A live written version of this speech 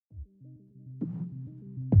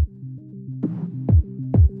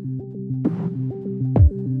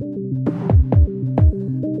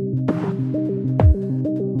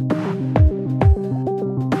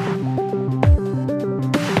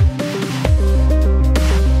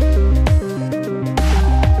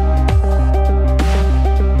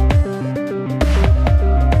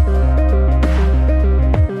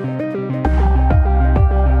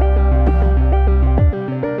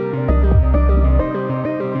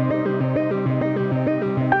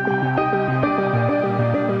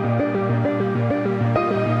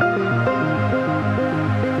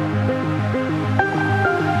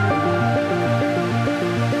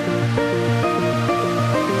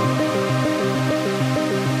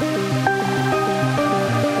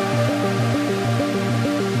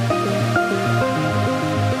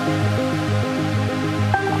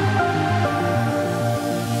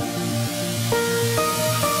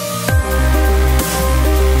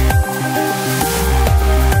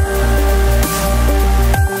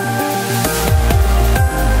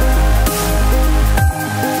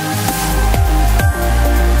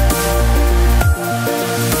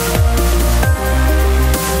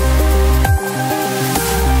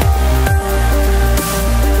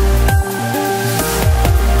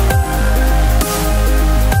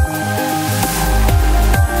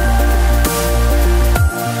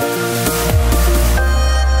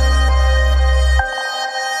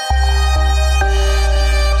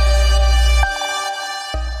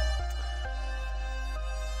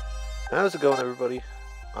How's it going, everybody?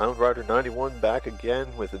 Island Rider 91 back again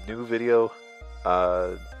with a new video.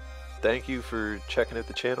 Thank you for checking out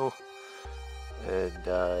the channel.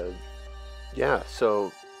 And yeah,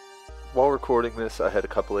 so while recording this, I had a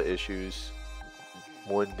couple of issues.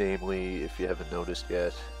 One, namely, if you haven't noticed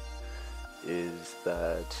yet, is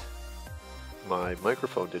that my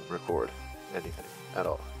microphone didn't record anything at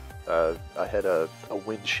all. I had a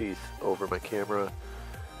wind sheath over my camera,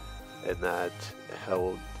 and that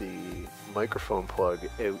held the microphone plug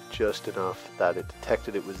out just enough that it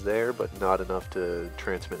detected it was there, but not enough to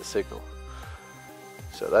transmit a signal.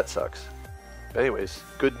 So that sucks. But anyways,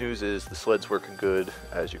 good news is the sled's working good,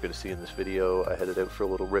 as you're going to see in this video. I headed out for a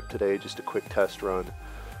little rip today, just a quick test run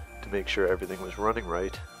to make sure everything was running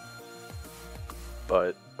right.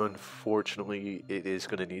 But unfortunately, it is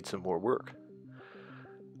going to need some more work.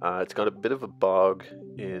 It's got a bit of a bog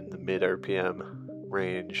in the mid RPM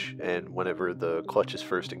range and whenever the clutch is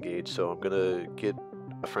first engaged, so I'm gonna get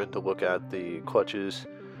a friend to look at the clutches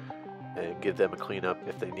and give them a cleanup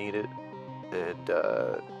if they need it,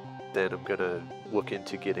 and then I'm gonna look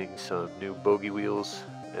into getting some new bogey wheels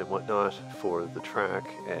and whatnot for the track,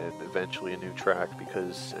 and eventually a new track,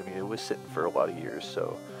 because I mean it was sitting for a lot of years.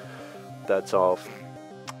 So that's all.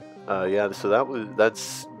 Yeah, so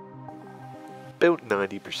that's about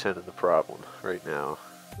 90% of the problem right now.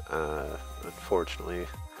 Unfortunately,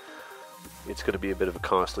 it's going to be a bit of a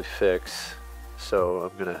costly fix, so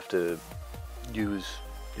I'm going to have to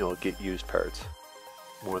get used parts,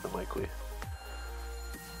 more than likely.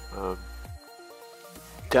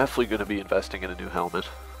 Definitely going to be investing in a new helmet,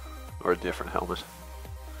 or a different helmet,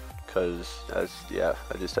 because I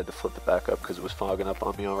just had to flip it back up because it was fogging up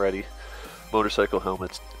on me already. Motorcycle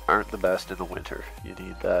helmets aren't the best in the winter. You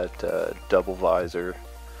need that double visor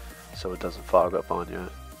so it doesn't fog up on you.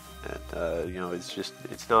 And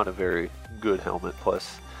it's not a very good helmet.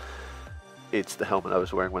 Plus, it's the helmet I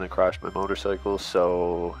was wearing when I crashed my motorcycle,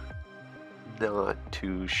 so not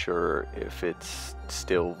too sure if it's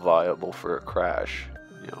still viable for a crash,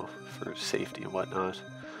 for safety and whatnot.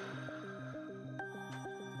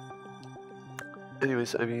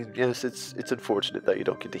 Anyways, I mean, yes, it's unfortunate that you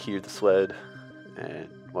don't get to hear the sled and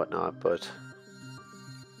whatnot, but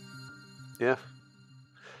yeah,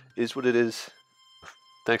 is what it is.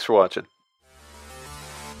 Thanks for watching.